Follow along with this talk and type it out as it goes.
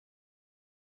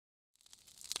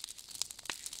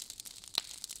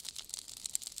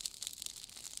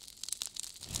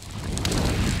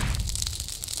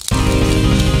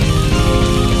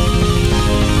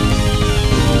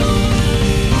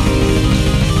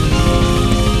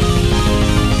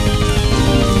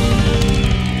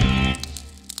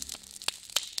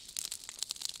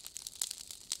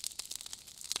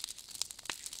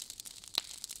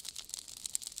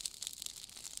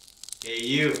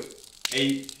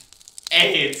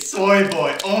Hey, it's Soy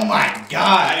Boy. Oh my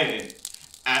god, I didn't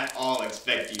at all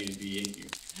expect you to be in here.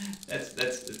 That's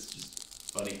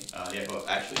just funny. Yeah, but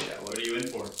actually, yeah, what are you in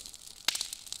for?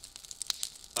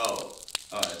 Oh,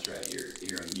 that's right.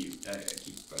 You're on mute. I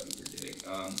keep fucking forgetting.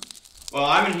 Well,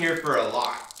 I'm in here for a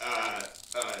lot.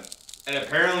 And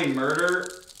apparently murder,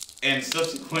 and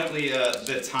subsequently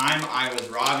the time I was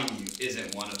robbing you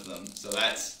isn't one of them. So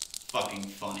that's fucking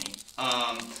funny.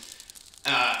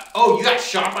 Oh, you got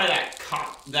shot by that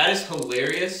cop. That is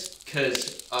hilarious,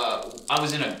 because I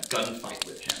was in a gunfight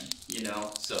with him, you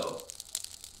know? So,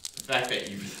 the fact that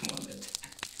you were the one that...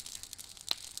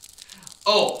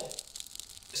 Oh!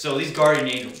 So these guardian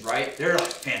angels, right? They're, like,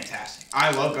 fantastic.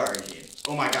 I love guardian angels.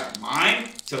 Oh my god, mine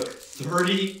took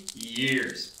 30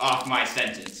 years off my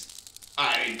sentence.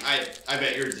 I mean, I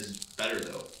bet yours is better,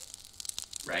 though.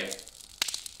 Right?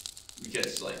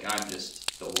 Because, like, I'm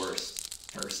just the worst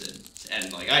person,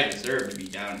 and like I deserve to be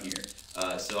down here.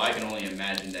 So I can only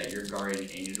imagine that your guardian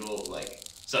angel like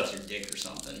sucks your dick or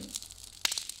something.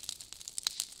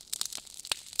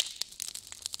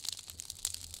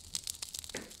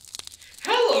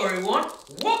 Hello everyone,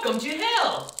 welcome to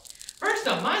hell. First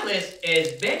on my list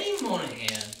is Benny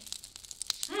Monahan.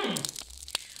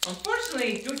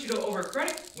 Unfortunately, due to the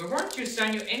overcredit, we weren't to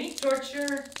assign you any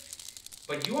torture,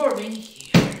 but you are already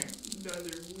here.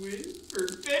 Another win for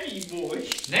Benny Boy.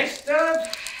 Next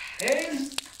up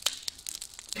is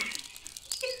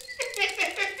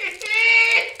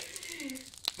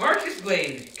Marcus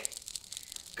Blade.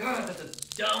 God, that's a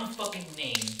dumb fucking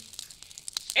name.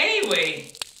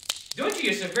 Anyway, due to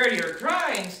your severity of your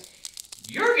crimes,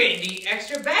 you're getting the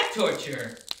extra back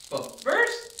torture. But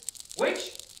first,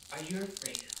 which are you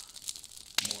afraid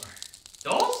of more?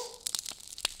 Dolls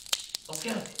or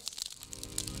skeletons?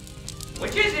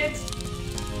 Which is it?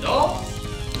 Dolls